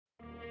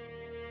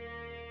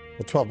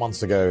Well, 12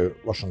 months ago,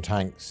 Russian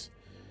tanks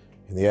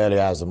in the early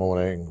hours of the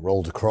morning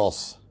rolled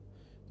across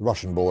the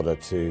Russian border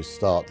to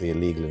start the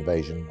illegal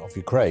invasion of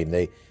Ukraine.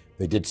 They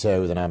did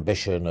so with an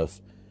ambition of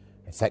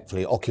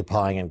effectively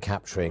occupying and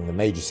capturing the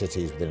major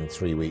cities within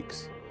 3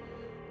 weeks,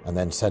 and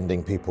then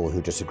sending people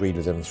who disagreed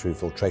with them through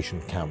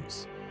filtration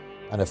camps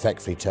and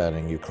effectively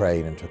turning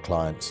Ukraine into a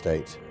client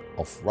state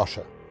of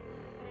Russia.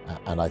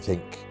 And I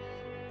think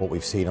what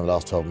we've seen in the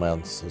last 12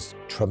 months is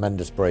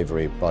tremendous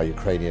bravery by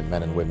Ukrainian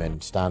men and women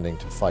standing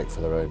to fight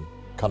for their own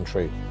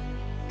country,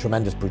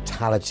 tremendous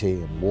brutality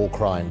and war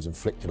crimes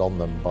inflicted on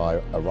them by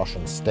a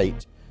Russian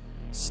state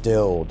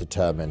still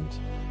determined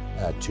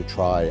to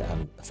try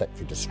and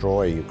effectively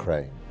destroy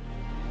Ukraine,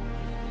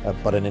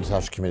 but an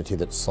international community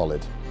that's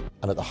solid.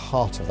 And at the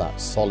heart of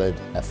that solid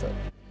effort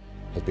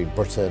has been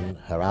Britain,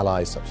 her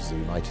allies such as the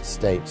United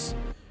States,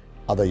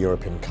 other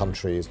European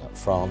countries like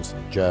France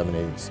and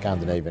Germany,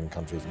 Scandinavian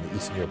countries, and the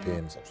Eastern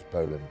European such as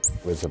Poland.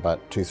 It was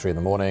about 2, 3 in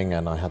the morning,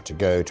 and I had to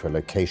go to a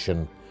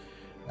location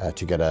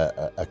to get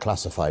a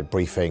classified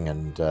briefing,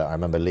 and I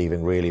remember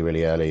leaving really,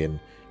 really early in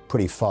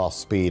pretty fast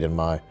speed, and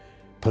my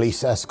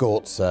police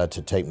escorts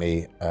to take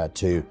me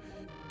to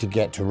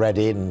get to read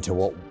into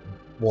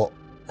what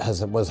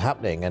was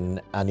happening,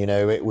 and you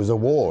know, it was a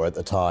war at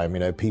the time. You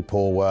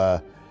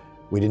know,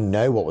 we didn't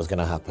know what was going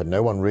to happen.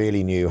 No one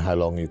really knew how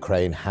long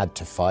Ukraine had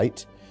to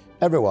fight.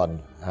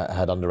 Everyone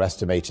had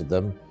underestimated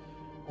them.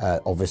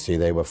 Obviously,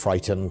 they were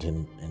frightened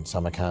in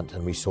some account,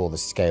 and we saw the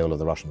scale of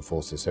the Russian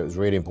forces. So it was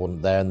really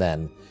important there and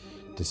then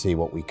to see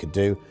what we could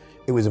do.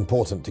 It was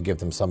important to give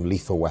them some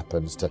lethal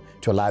weapons to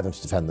allow them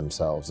to defend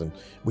themselves. And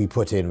we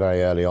put in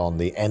very early on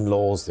the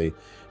NLAWs,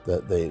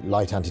 the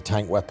light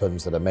anti-tank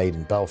weapons that are made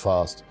in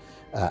Belfast,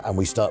 and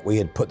we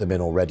had put them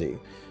in already.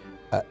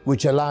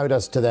 Which allowed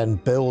us to then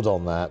build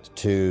on that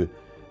to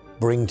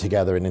bring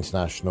together an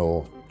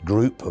international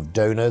group of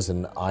donors,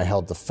 and I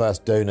held the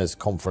first donors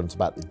conference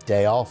about the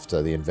day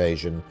after the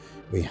invasion.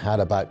 We had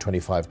about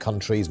 25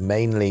 countries,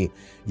 mainly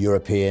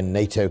European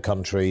NATO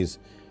countries,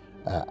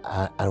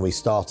 and we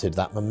started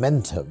that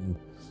momentum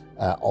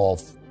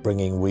of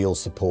bringing real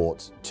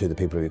support to the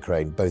people of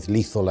Ukraine, both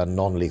lethal and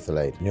non-lethal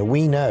aid. You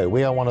know,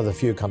 we are one of the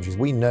few countries,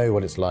 we know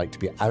what it's like to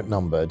be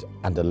outnumbered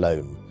and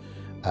alone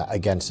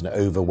against an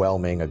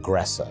overwhelming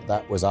aggressor.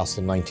 That was us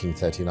in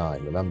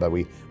 1939. Remember,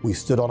 we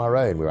stood on our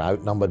own. We were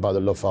outnumbered by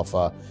the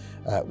Luftwaffe.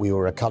 We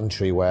were a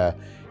country where,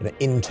 you know,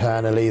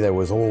 internally there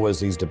was always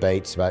these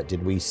debates about,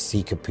 did we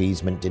seek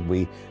appeasement, did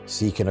we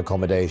seek an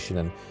accommodation?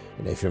 And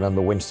you know, if you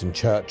remember, Winston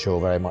Churchill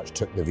very much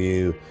took the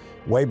view,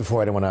 way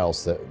before anyone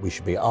else, that we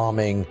should be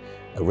rearming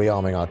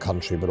our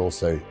country, but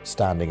also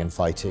standing and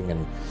fighting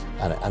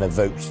and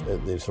evoke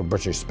the sort of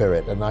British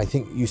spirit. And I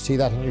think you see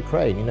that in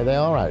Ukraine. You know, they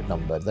are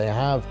outnumbered.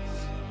 That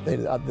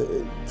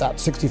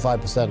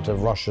 65%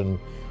 of Russian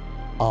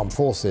armed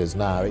forces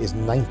now is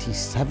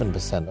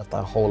 97% of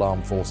the whole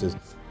armed forces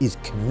is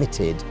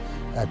committed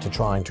to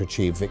trying to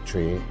achieve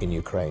victory in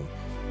Ukraine.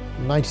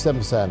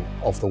 97%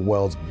 of the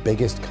world's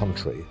biggest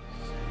country,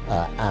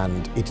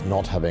 and it's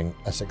not having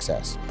a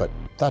success. But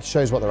that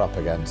shows what they're up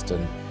against,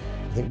 and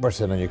I think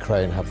Britain and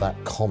Ukraine have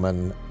that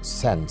common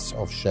sense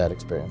of shared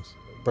experience.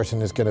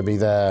 Britain is going to be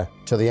there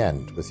to the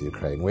end with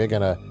Ukraine. We're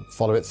going to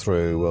follow it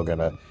through. We're going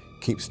to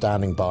keep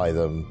standing by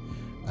them.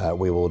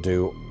 We will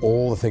do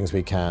all the things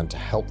we can to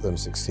help them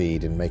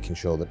succeed in making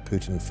sure that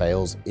Putin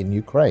fails in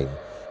Ukraine.